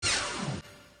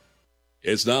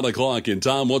It's 9 o'clock in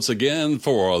time once again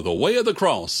for The Way of the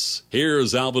Cross.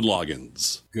 Here's Alvin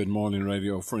Loggins. Good morning,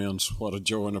 radio friends. What a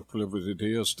joy and a privilege it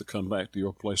is to come back to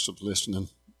your place of listening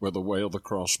with The Way of the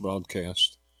Cross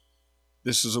broadcast.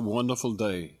 This is a wonderful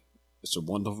day. It's a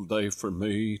wonderful day for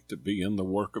me to be in the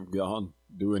work of God,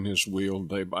 doing His will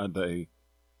day by day.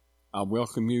 I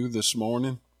welcome you this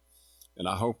morning, and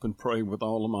I hope and pray with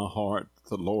all of my heart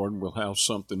the Lord will have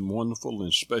something wonderful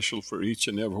and special for each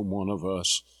and every one of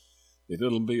us.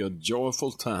 It'll be a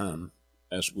joyful time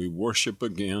as we worship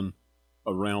again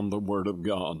around the Word of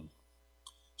God.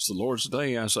 It's the Lord's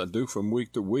Day. As I do from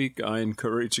week to week, I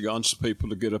encourage God's people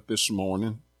to get up this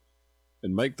morning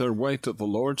and make their way to the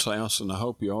Lord's house, and I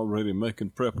hope you're already making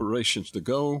preparations to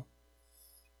go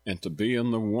and to be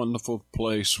in the wonderful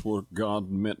place where God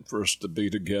meant for us to be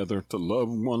together, to love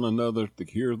one another, to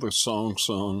hear the song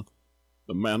sung,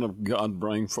 the man of God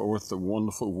bring forth the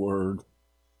wonderful word,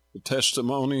 the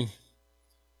testimony,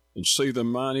 and see the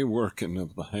mighty working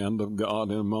of the hand of God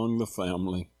among the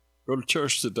family. Go to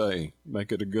church today.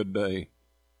 Make it a good day.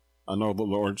 I know the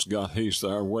Lord's got He's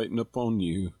there waiting upon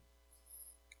you.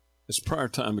 It's prayer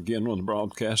time again on the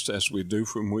broadcast, as we do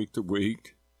from week to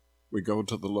week. We go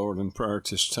to the Lord in prayer at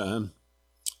this time.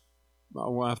 My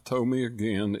wife told me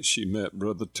again that she met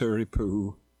Brother Terry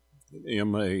Pooh at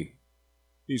M.A.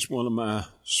 He's one of my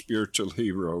spiritual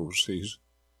heroes. He's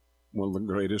one of the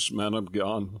greatest men of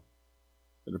God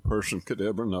that a person could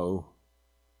ever know.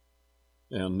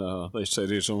 And they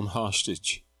said he's on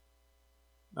hostage.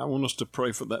 I want us to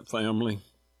pray for that family,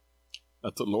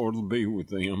 that the Lord will be with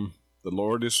them. The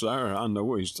Lord is there. I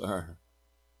know He's there.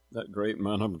 That great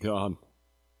man of God.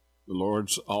 The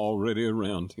Lord's already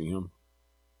around him.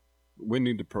 We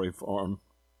need to pray for him.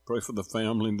 Pray for the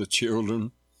family, the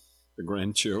children, the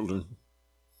grandchildren.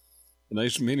 And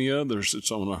there's many others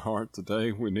that's on our heart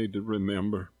today we need to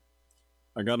remember.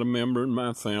 I got a member in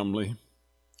my family,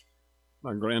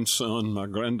 my grandson, my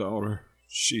granddaughter.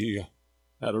 She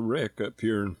had a wreck up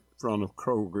here in front of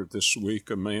Kroger this week.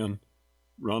 A man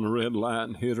run a red light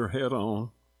and hit her head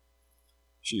on.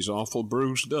 She's awful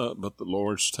bruised up, but the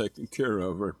Lord's taking care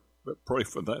of her. But pray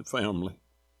for that family.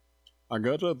 I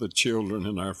got other children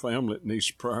in our family that needs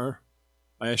prayer.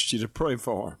 I asked you to pray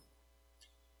for.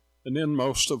 And then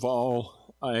most of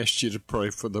all, I asked you to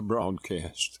pray for the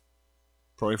broadcast.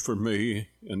 Pray for me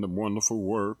and the wonderful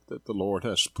work that the Lord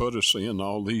has put us in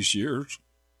all these years.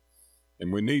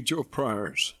 And we need your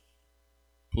prayers.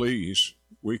 Please,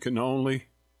 we can only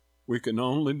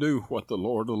do what the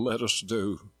Lord will let us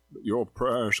do. But your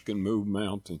prayers can move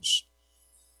mountains.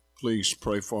 Please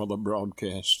pray for the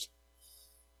broadcast.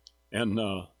 And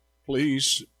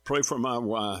please pray for my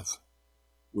wife.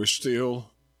 We're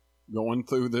still going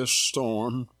through this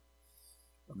storm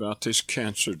about this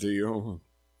cancer deal.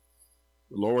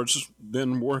 The Lord's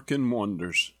been working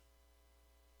wonders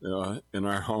in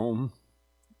our home,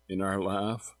 in our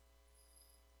life.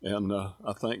 And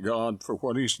I thank God for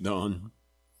what He's done.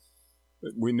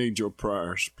 But we need your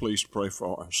prayers. Please pray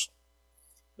for us.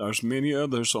 There's many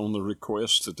others on the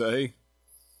request today,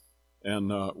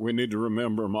 and we need to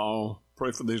remember them all.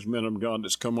 Pray for these men of God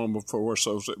that's come on before us,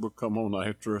 those that will come on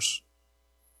after us.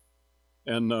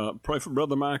 And pray for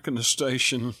Brother Mike in the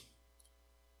station,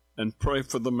 and pray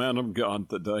for the man of God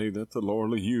today, that the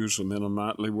Lord will use him in a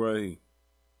mighty way.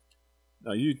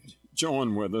 Now you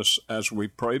join with us as we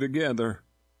pray together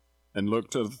and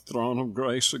look to the throne of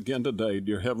grace again today.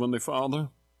 Dear Heavenly Father,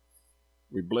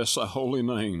 we bless Thy holy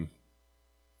name,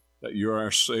 that You're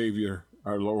our Savior,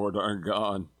 our Lord, our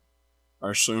God,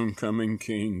 our soon-coming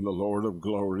King, the Lord of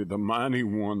glory, the mighty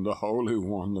one, the holy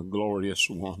one, the glorious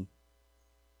one.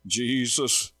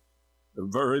 Jesus, the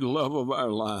very love of our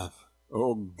life.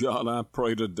 Oh God, I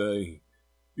pray today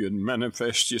You'd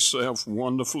manifest Yourself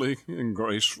wonderfully and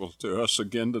graceful to us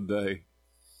again today.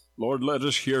 Lord, let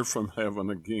us hear from heaven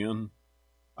again.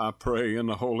 I pray in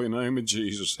the holy name of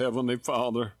Jesus. Heavenly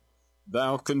Father,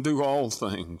 Thou can do all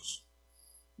things.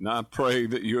 And I pray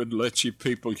that You'd let Your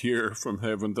people hear from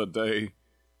heaven today.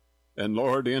 And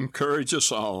Lord, encourage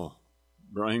us all.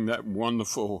 Bring that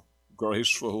wonderful,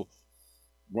 graceful,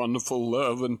 wonderful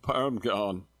love and power of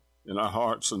God in our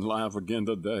hearts and life again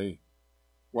today.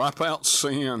 Wipe out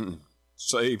sin.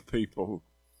 Save people.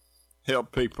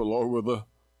 Help people over the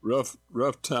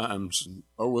rough times and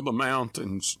over the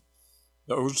mountains.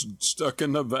 Those stuck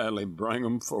in the valley, bring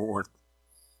them forth.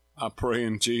 I pray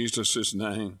in Jesus'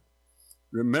 name.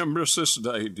 Remember us this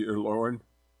day, dear Lord.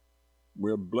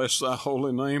 We'll bless Thy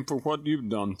holy name for what You've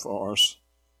done for us.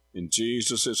 In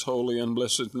Jesus' holy and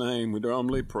blessed name, we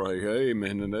humbly pray.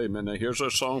 Amen and amen. Now here's our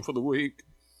song for the week,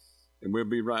 and we'll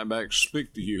be right back to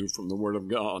speak to you from the Word of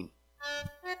God.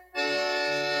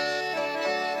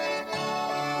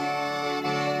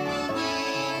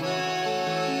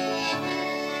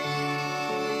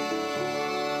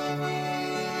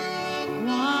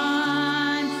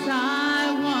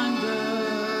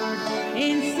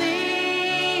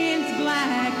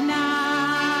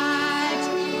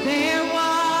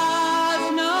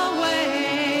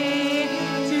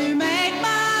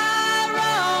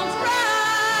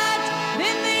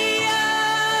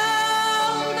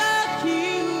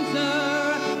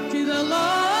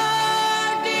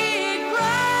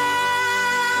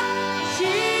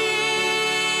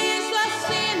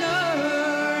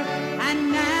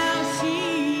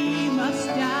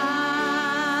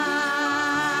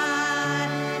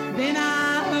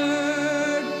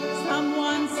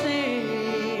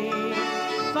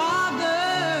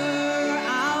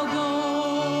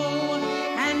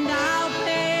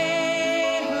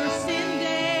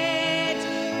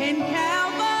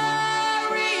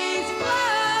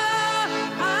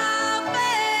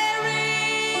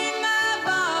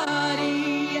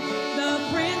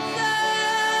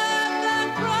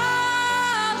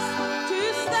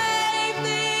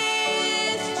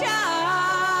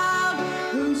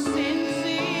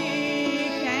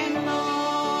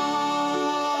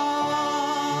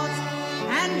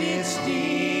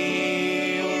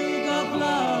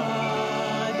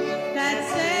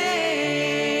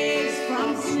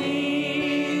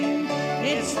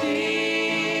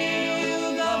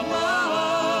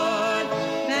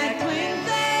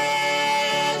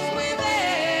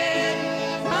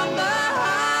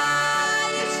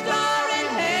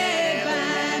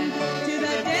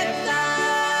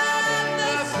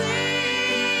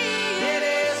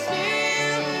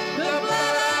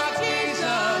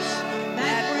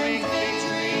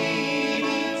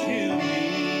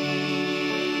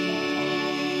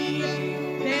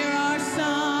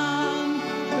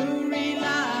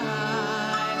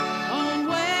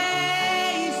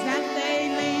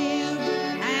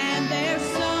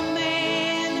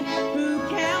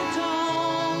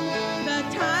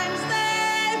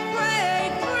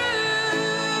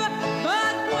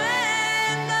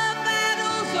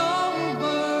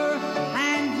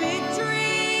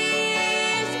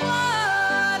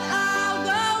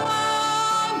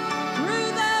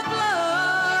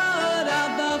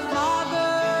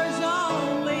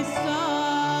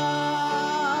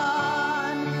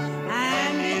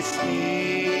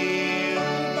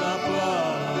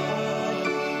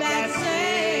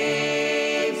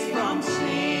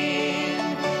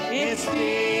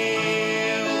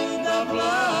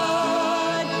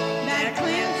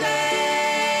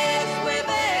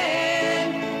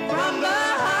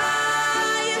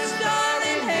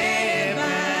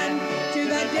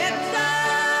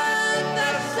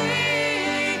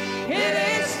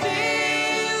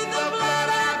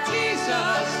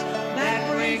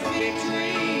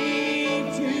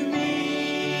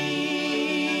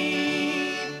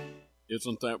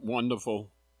 Isn't that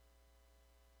wonderful?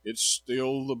 It's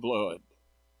still the blood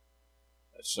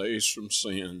that saves from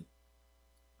sin.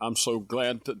 I'm so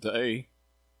glad today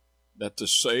that the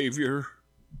Savior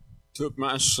took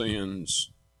my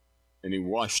sins and He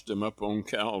washed them up on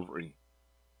Calvary.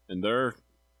 And there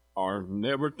are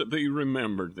never to be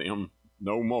remembered them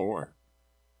no more.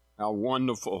 How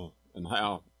wonderful and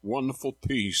how wonderful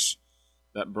peace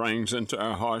that brings into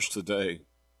our hearts today.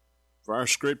 For our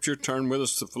scripture, turn with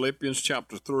us to Philippians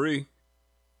chapter 3,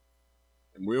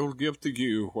 and we'll give to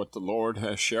you what the Lord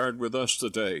has shared with us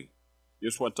today.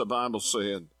 Here's what the Bible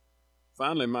said.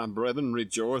 Finally, my brethren,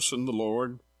 rejoice in the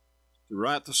Lord. To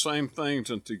write the same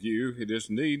things unto you, it is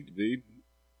need be,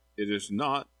 it is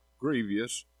not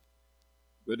grievous,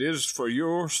 but is for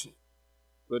yours,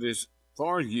 but is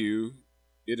for you,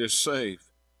 it is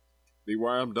safe.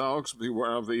 Beware of dogs,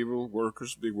 beware of evil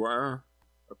workers, beware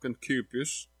of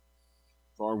concupious.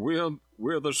 For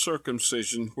we're the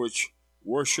circumcision which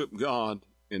worship God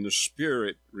in the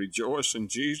Spirit, rejoice in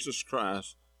Jesus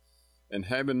Christ, and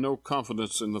having no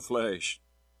confidence in the flesh.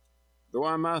 Though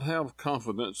I might have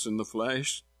confidence in the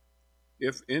flesh,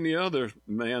 if any other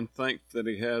man think that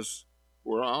he has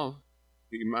whereof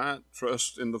he might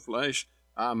trust in the flesh,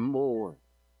 I'm more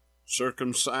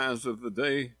circumcised of the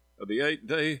 8th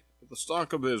day of the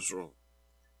stock of Israel,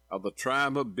 of the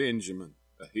tribe of Benjamin,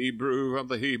 a Hebrew of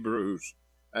the Hebrews,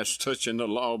 as touching the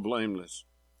law blameless.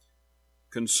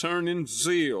 Concerning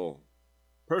zeal,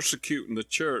 persecuting the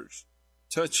church,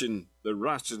 touching the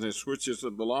righteousness which is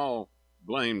of the law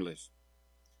blameless.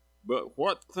 But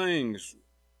what things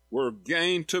were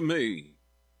gain to me,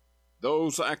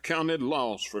 those I counted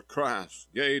loss for Christ.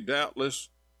 Yea, doubtless,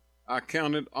 I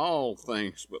counted all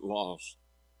things but loss,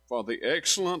 for the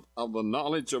excellence of the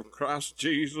knowledge of Christ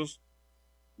Jesus,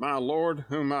 my Lord,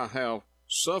 whom I have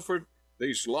suffered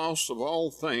these loss of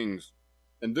all things,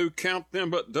 and do count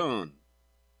them but done,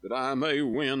 that I may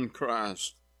win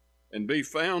Christ, and be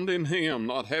found in Him,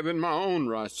 not having my own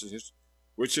righteousness,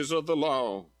 which is of the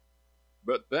law,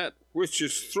 but that which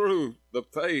is through the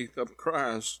faith of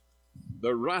Christ,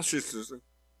 the righteousness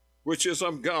which is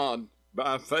of God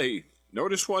by faith.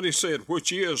 Notice what he said,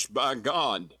 which is by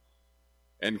God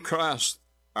and Christ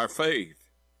our faith.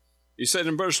 He said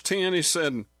in verse 10, he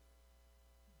said,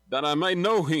 that I may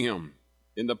know Him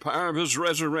in the power of His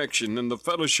resurrection, in the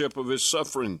fellowship of His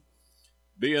suffering,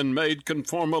 being made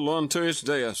conformable unto His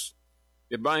death,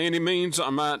 if by any means I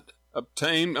might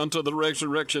obtain unto the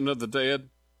resurrection of the dead,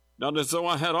 not as though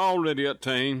I had already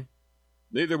attained,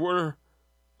 neither were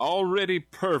already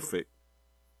perfect,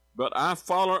 but I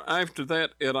follow after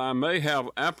that I may have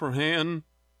apprehend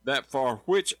that for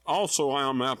which also I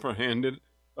am apprehended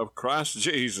of Christ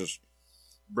Jesus.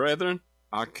 Brethren,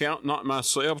 I count not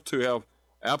myself to have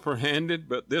apprehended,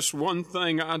 but this one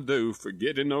thing I do,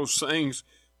 forgetting those things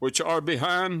which are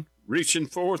behind, reaching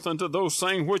forth unto those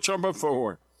things which are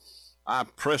before. I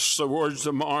press towards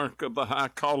the mark of the high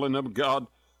calling of God,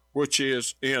 which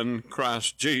is in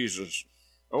Christ Jesus.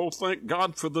 Oh, thank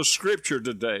God for the scripture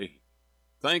today.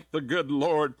 Thank the good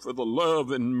Lord for the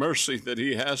love and mercy that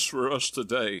He has for us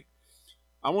today.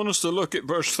 I want us to look at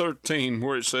verse 13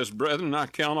 where it says, brethren, I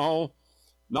count all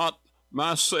not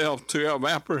myself to have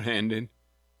apprehended,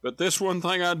 but this one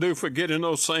thing I do, forgetting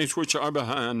those things which are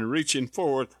behind, and reaching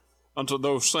forth unto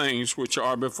those things which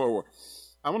are before.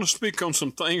 I want to speak on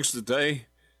some things today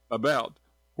about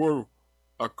where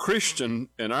a Christian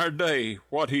in our day,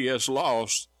 what he has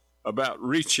lost about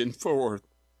reaching forth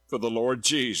for the Lord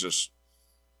Jesus.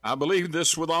 I believe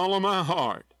this with all of my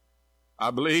heart.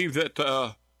 I believe that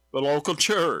the local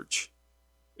church,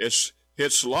 it's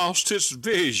lost its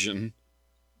vision.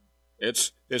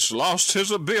 It's lost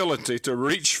his ability to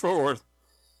reach forth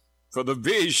for the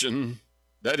vision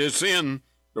that is in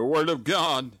the Word of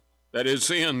God, that is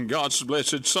in God's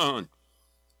blessed Son.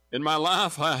 In my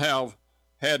life, I have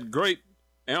had great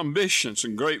ambitions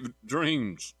and great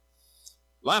dreams.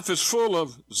 Life is full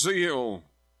of zeal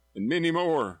and many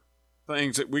more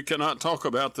things that we cannot talk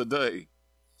about today.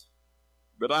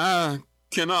 But I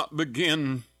cannot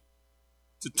begin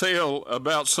to tell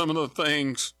about some of the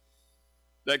things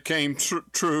that came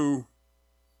true.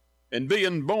 And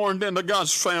being born into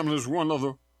God's family is one of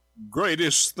the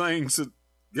greatest things that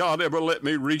God ever let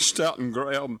me reach out and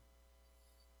grab.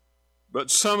 But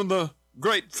some of the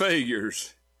great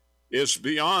failures is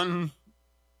beyond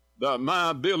my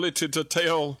ability to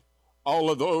tell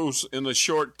all of those in the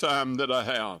short time that I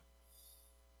have.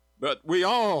 But we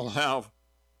all have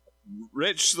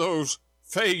reached those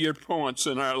failure points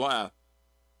in our life.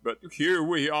 But here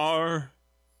we are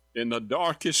in the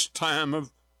darkest time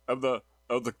of the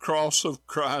cross of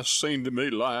Christ, seemed to me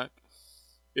like.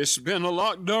 It's been a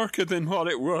lot darker than what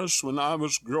it was when I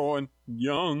was growing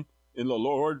young in the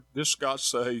Lord, just got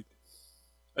saved.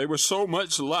 There was so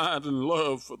much light and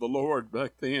love for the Lord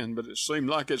back then, but it seemed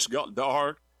like it's got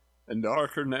dark and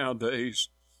darker nowadays.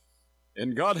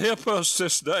 And God help us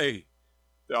this day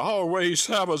to always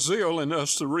have a zeal in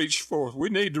us to reach forth. We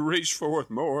need to reach forth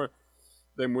more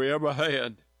than we ever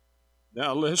had.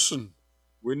 Now listen,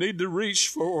 we need to reach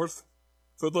forth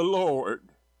for the Lord.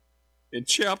 In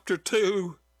chapter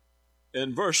 2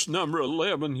 and verse number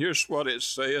 11, here's what it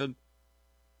said.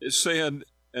 It said,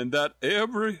 and that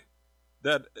every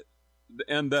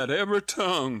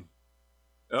tongue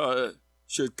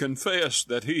should confess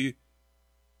that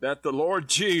the Lord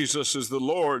Jesus is the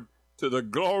Lord, to the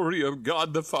glory of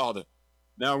God the Father.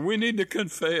 Now we need to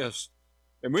confess,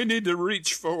 and we need to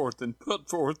reach forth and put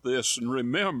forth this and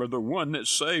remember the one that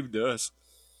saved us.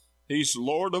 He's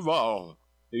Lord of all.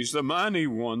 He's the mighty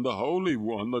one, the holy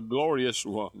one, the glorious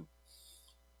one.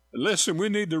 And listen, we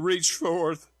need to reach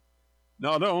forth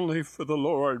not only for the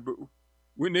Lord, but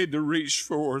we need to reach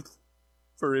forth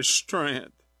for his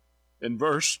strength. In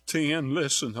verse 10,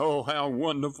 listen, oh, how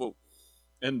wonderful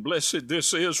and blessed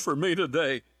this is for me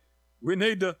today. We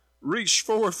need to reach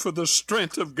forth for the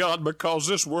strength of God, because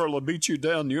this world will beat you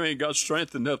down. You ain't got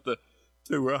strength enough to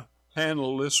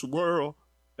handle this world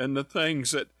and the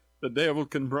things that the devil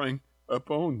can bring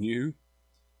upon you.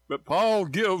 But Paul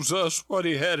gives us what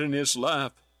he had in his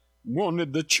life,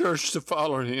 wanted the church to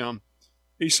follow him.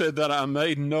 He said that I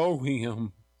may know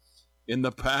him in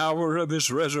the power of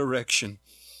his resurrection.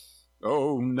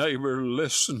 Oh, neighbor,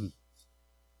 listen.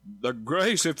 The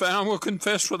grace, if thou wilt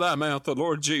confess with thy mouth the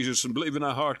Lord Jesus and believe in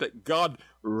thy heart that God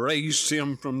raised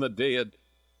him from the dead,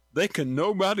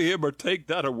 nobody ever take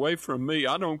that away from me.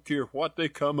 I don't care what they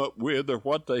come up with or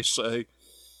what they say.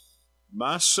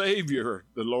 My Savior,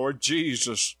 the Lord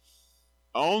Jesus,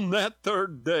 on that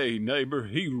third day, neighbor,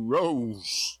 he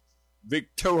rose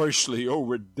victoriously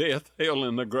over death, hell,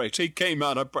 and the grave. He came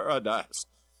out of paradise,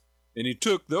 and he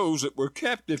took those that were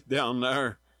captive down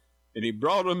there, and he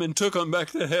brought them and took them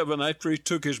back to heaven after he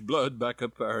took his blood back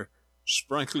up there,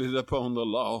 sprinkled it upon the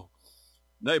law.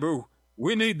 Neighbor,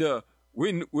 we need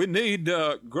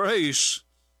grace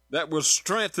that will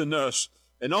strengthen us,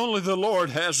 and only the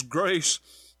Lord has grace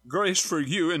for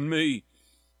you and me,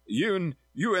 you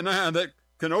and I, that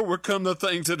can overcome the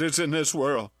things that is in this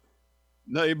world.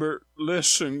 Neighbor,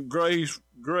 listen, grace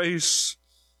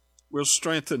will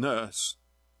strengthen us.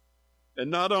 And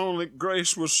not only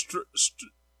grace will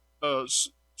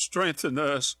strengthen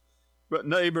us, but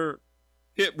neighbor,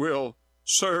 it will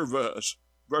serve us.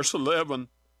 Verse 11,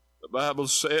 the Bible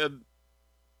said,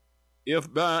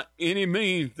 if by any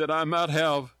means that I might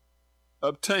have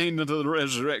obtained unto the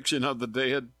resurrection of the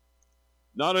dead,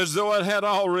 not as though I had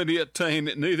already attained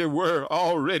it, neither were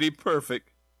already perfect,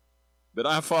 but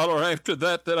I follow after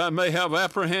that I may have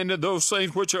apprehended those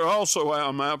things which are also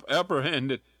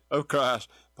apprehended of Christ.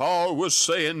 Paul was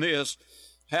saying this,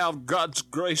 how God's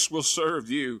grace will serve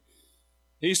you.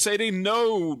 He said he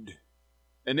knowed,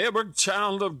 and every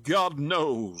child of God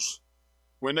knows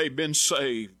when they've been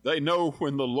saved. They know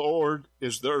when the Lord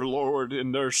is their Lord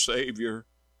and their Savior.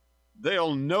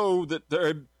 They'll know that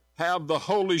they have the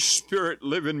Holy Spirit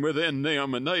living within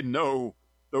them, and they know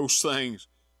those things.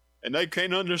 And they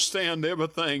can't understand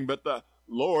everything, but the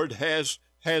Lord has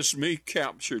me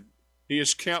captured. He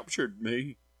has captured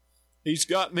me. He's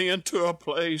got me into a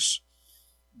place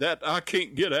that I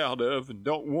can't get out of and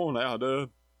don't want out of.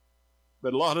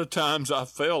 But a lot of times I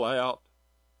fell out,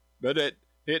 but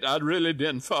I really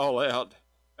didn't fall out.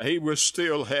 He was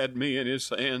still had me in his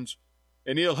hands,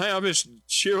 and he'll have his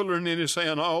children in his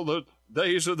hand all the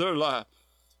days of their life.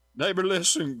 Neighbor,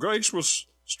 listen, grace will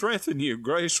strengthen you.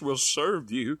 Grace will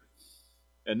serve you.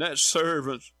 And that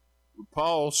servant,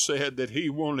 Paul said that he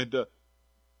wanted to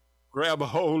grab a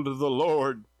hold of the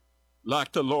Lord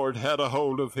like the Lord had a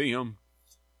hold of him.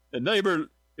 And neighbor,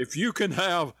 if you can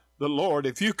have the Lord,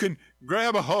 if you can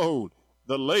grab a hold,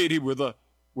 the lady with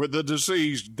the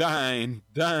disease, dying,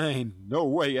 no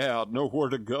way out, nowhere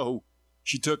to go.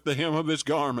 She took the hem of his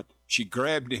garment. She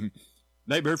grabbed him.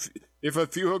 Neighbor, if a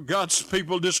few of God's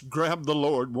people just grab the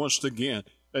Lord once again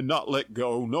and not let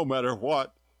go, no matter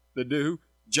what they do.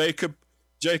 Jacob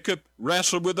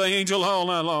wrestled with the angel all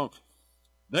night long.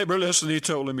 Neighbor, listen, he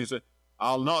told him, he said,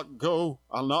 I'll not go.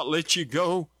 I'll not let you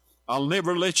go. I'll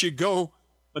never let you go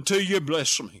until you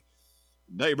bless me.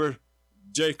 Neighbor,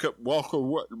 Jacob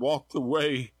walked the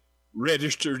way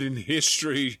registered in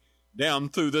history down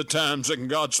through the times in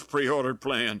God's pre-ordered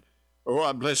plan. Oh,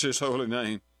 I bless his holy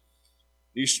name.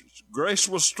 Grace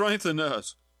will strengthen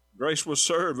us. Grace will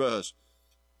serve us.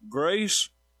 Grace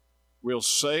will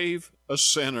save a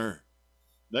sinner.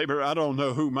 Neighbor, I don't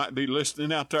know who might be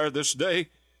listening out there this day.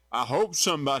 I hope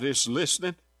somebody's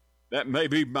listening that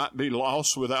maybe might be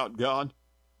lost without God.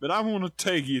 But I want to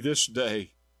tell you this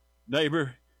day,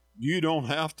 neighbor, you don't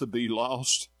have to be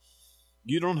lost.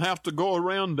 You don't have to go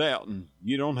around doubting.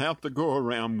 You don't have to go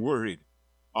around worried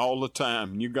all the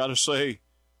time. You got to say,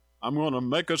 I'm going to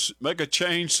make a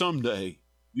change someday.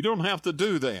 You don't have to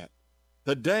do that.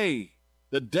 The day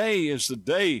is the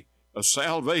day of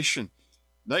salvation.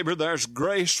 Neighbor, there's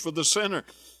grace for the sinner.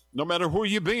 No matter where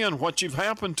you've been, what you've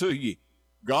happened to you,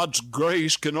 God's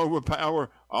grace can overpower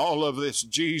all of this.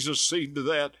 Jesus seen to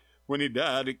that when he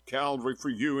died at Calvary for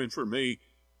you and for me,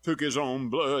 took his own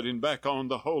blood and back on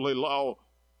the holy law,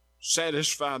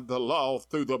 satisfied the law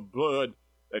through the blood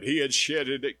that he had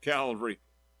shedded at Calvary.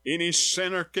 Any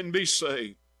sinner can be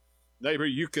saved. Neighbor,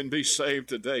 you can be saved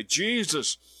today.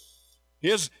 Jesus,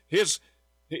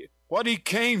 what he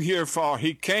came here for,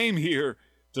 he came here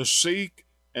to seek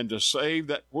and to save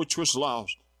that which was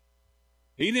lost.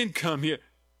 He didn't come here.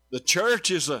 The church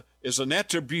is an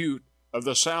attribute of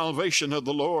the salvation of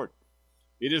the Lord.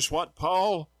 It is what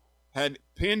Paul had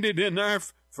penned it in there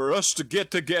for us to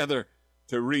get together,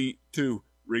 to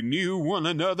renew one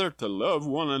another, to love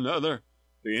one another,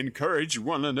 to encourage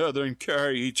one another and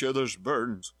carry each other's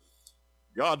burdens.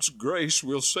 God's grace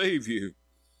will save you.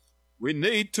 We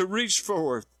need to reach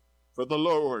forth for the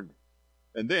Lord,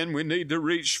 and then we need to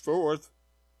reach forth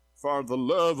for the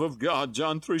love of God.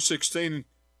 John 3:16,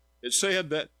 it said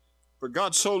that, for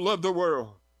God so loved the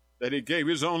world that he gave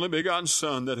his only begotten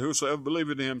Son, that whosoever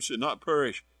believeth in him should not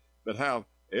perish, but have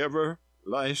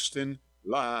everlasting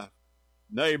life.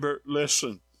 Neighbor,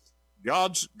 listen.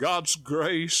 God's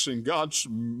grace and God's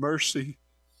mercy,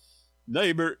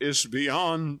 neighbor, is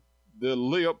beyond the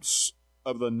lips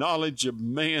of the knowledge of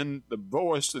man, the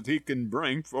voice that he can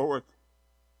bring forth.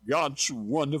 God's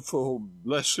wonderful,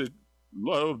 blessed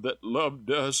love that loved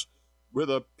us with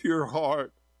a pure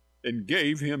heart and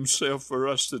gave himself for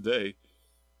us today.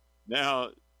 Now,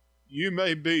 you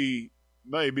may be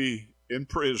in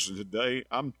prison today.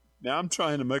 I'm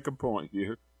trying to make a point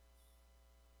here.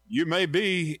 You may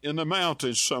be in the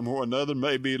mountains somewhere or another,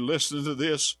 may be listening to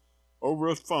this over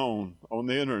a phone on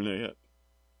the internet.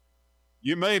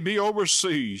 You may be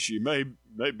overseas. You may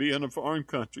be in a foreign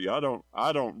country. I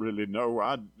don't really know.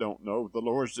 I don't know. The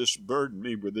Lord's just burdened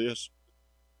me with this.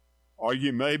 Or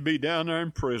you may be down there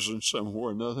in prison somewhere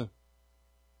or another.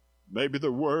 Maybe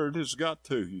the word has got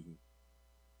to you.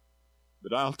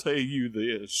 But I'll tell you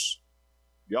this.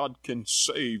 God can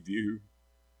save you.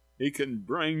 He can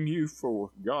bring you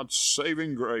forth. God's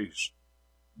saving grace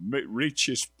reach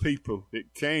his people.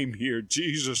 It came here.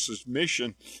 Jesus'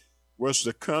 mission was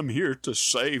to come here to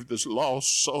save the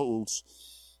lost souls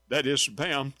that is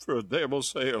bound for a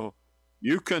devil's hell.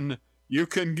 You can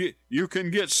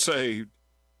get saved,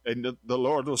 and the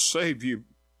Lord will save you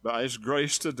by his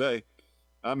grace today.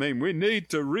 I mean, we need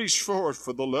to reach forth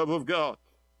for the love of God.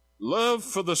 Love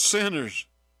for the sinners.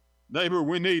 Neighbor,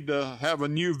 we need to have a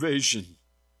new vision.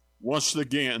 Once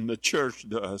again, the church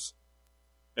does.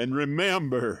 And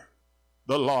remember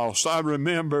the lost. I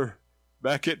remember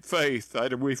back at Faith,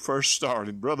 that we first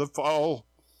started, Brother Fall,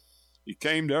 He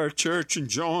came to our church and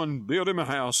joined, built him a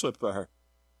house up there.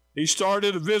 He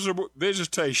started a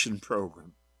visitation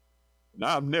program. And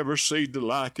I've never seen the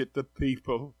like it. The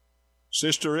people,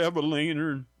 Sister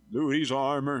Evelina and Louise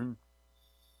Armour and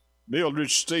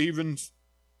Mildred Stevens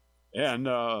and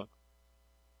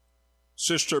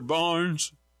Sister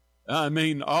Barnes. I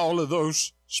mean, all of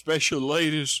those special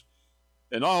ladies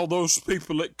and all those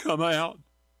people that come out.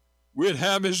 We'd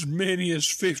have as many as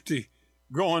 50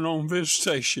 going on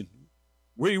visitation.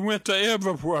 We went to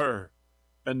everywhere,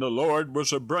 and the Lord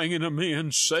was bringing them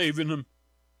in, saving them.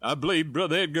 I believe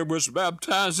Brother Edgar was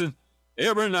baptizing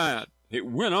every night. It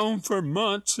went on for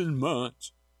months and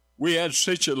months. We had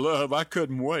such a love, I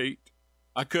couldn't wait.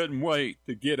 I couldn't wait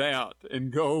to get out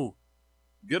and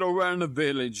get over in the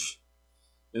village,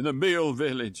 in the Mill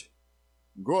Village,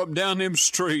 go up and down them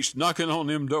streets, knocking on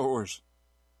them doors,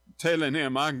 telling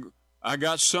them, I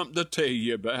got something to tell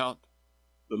you about.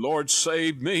 The Lord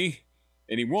saved me,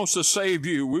 and He wants to save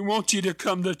you. We want you to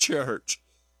come to church.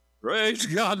 Praise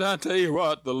God, I tell you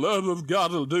what, the love of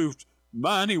God will do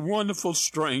mighty wonderful,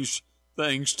 strange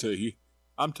things to you.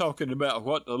 I'm talking about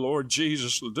what the Lord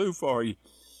Jesus will do for you.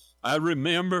 I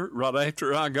remember right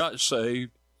after I got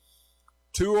saved,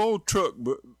 two old truck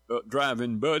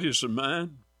driving buddies of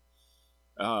mine.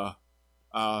 I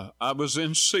was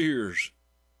in Sears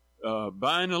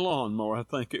buying a lawnmower, I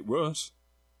think it was,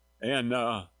 and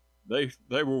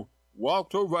they were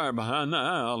walked over there behind the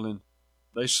aisle and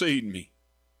they seen me.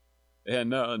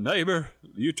 And neighbor,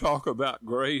 you talk about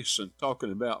grace and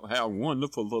talking about how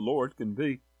wonderful the Lord can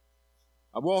be.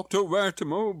 I walked over there to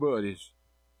my old buddies.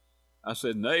 I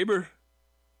said, neighbor,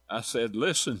 I said,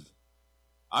 listen,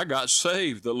 I got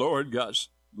saved. The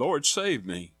Lord saved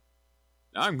me.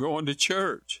 I'm going to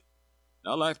church.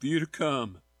 I'd like for you to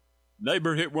come.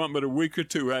 Neighbor, it wasn't but a week or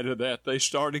two out of that, they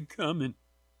started coming.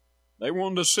 They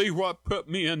wanted to see what put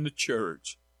me in the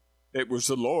church. It was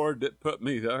the Lord that put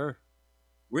me there.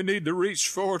 We need to reach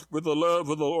forth with the love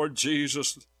of the Lord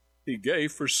Jesus He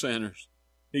gave for sinners.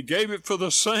 He gave it for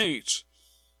the saints.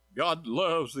 God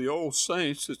loves the old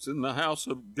saints that's in the house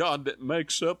of God that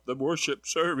makes up the worship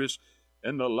service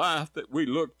and the life that we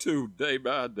look to day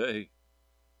by day.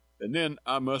 And then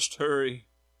I must hurry.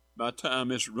 My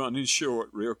time is running short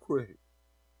real quick.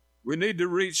 We need to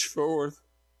reach forth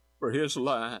for His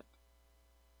light.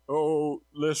 Oh,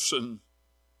 listen.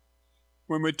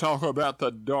 When we talk about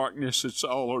the darkness that's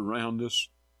all around us,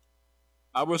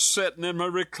 I was sitting in my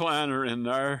recliner in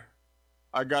there.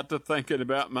 I got to thinking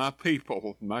about my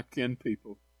people, my kin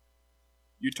people.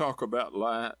 You talk about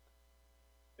light.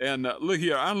 And look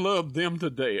here, I love them to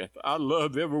death. I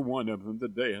love every one of them to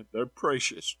death. They're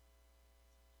precious.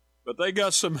 But they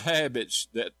got some habits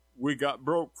that we got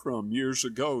broke from years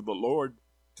ago. The Lord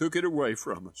took it away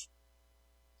from us.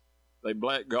 They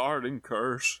blackguard and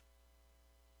curse.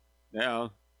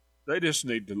 Now, they just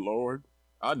need the Lord.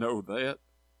 I know that.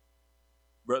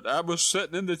 But I was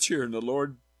sitting in the chair, and the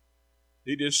Lord,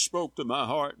 He just spoke to my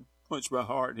heart, punched my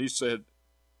heart. He said,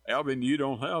 Alvin, you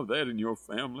don't have that in your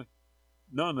family.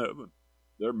 None of them.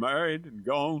 They're married and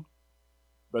gone,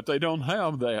 but they don't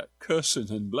have that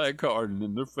cussing and blackguarding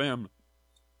in their family.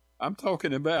 I'm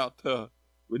talking about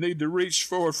we need to reach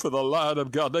forward for the light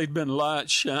of God. There's been light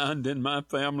shined in my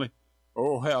family.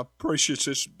 Oh, how precious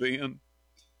it's been.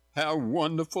 How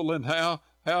wonderful and how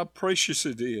precious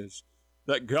it is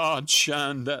that God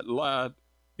shined that light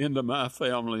into my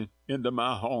family, into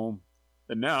my home,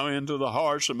 and now into the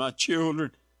hearts of my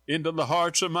children, into the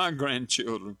hearts of my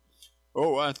grandchildren.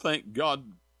 Oh, I thank God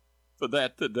for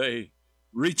that today.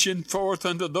 Reaching forth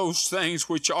unto those things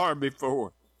which are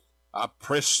before. I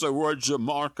press towards the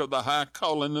mark of the high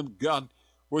calling of God,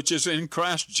 which is in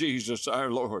Christ Jesus our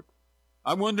Lord.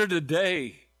 I wonder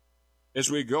today, as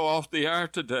we go off the air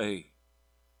today,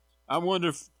 I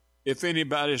wonder if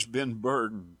anybody's been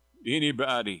burdened,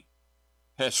 anybody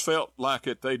has felt like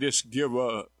it, they just give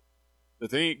up, that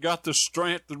they ain't got the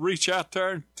strength to reach out there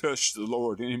and touch the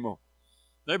Lord anymore.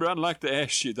 Neighbor, I'd like to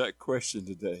ask you that question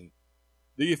today.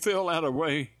 Do you feel that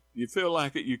way? Do you feel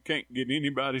like it? You can't get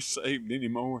anybody saved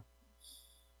anymore?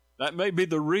 That may be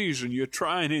the reason you're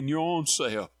trying in your own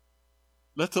self.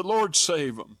 Let the Lord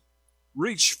save them.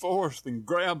 Reach forth and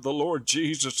grab the Lord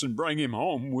Jesus and bring Him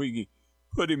home with you.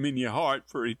 Put Him in your heart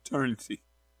for eternity.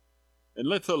 And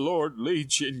let the Lord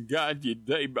lead you and guide you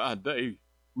day by day.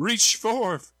 Reach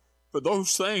forth for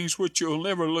those things which you'll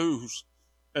never lose.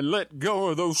 And let go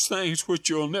of those things which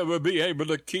you'll never be able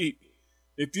to keep.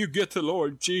 If you get the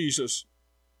Lord Jesus,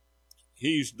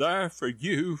 He's there for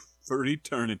you for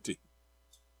eternity.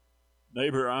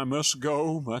 Neighbor, I must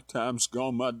go. My time's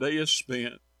gone. My day is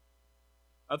spent.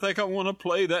 I think I want to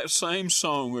play that same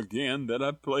song again that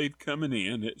I played coming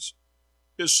in. It's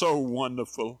so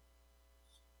wonderful.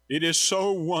 It is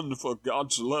so wonderful,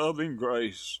 God's love and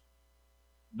grace.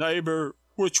 Neighbor,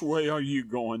 which way are you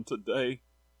going today?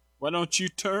 Why don't you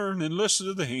turn and listen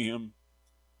to the hymn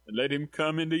and let him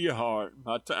come into your heart?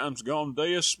 My time's gone,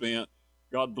 day is spent.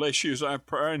 God bless you is our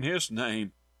prayer in his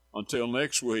name. Until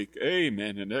next week,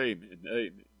 amen and amen,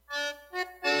 amen.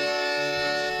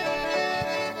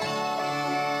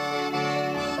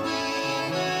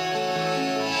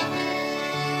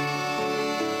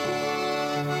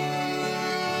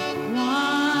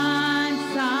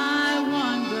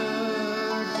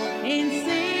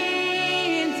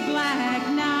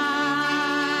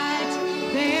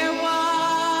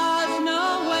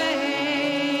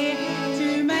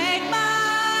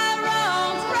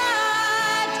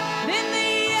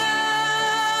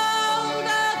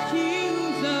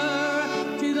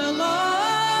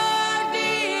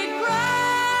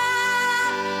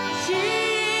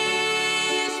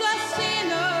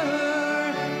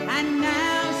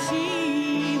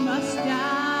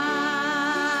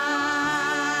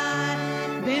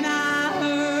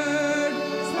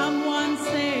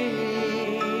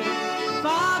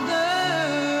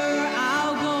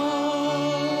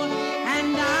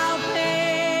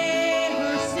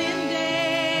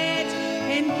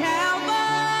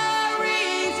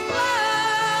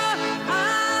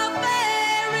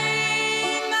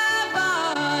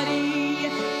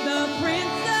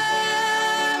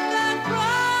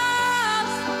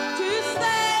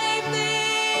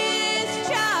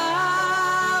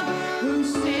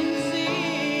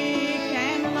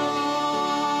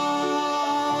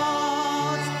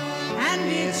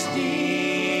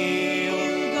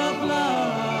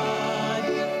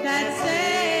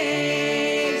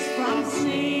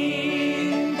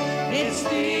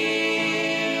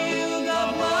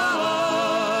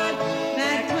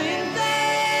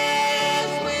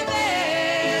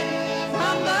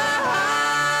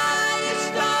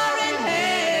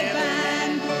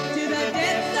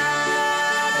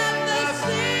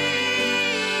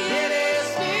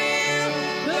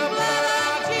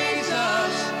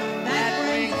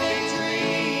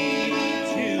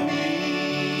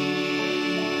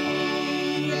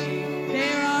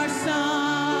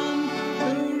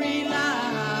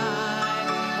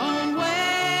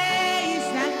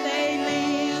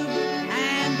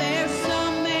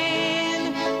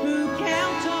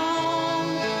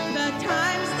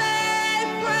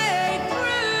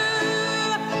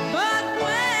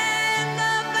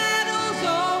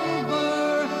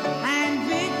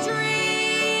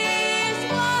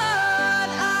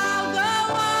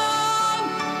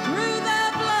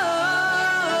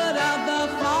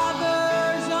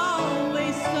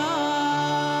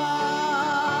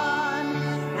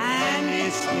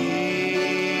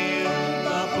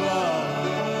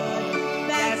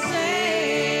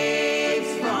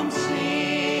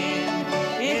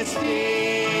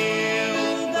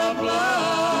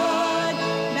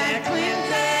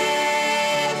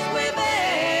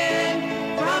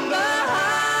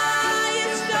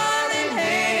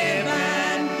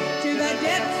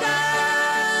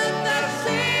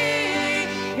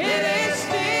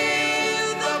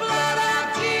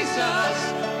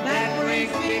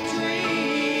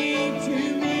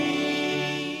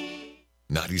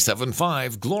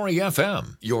 .5 Glory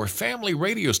FM, your family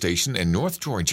radio station in North Georgia.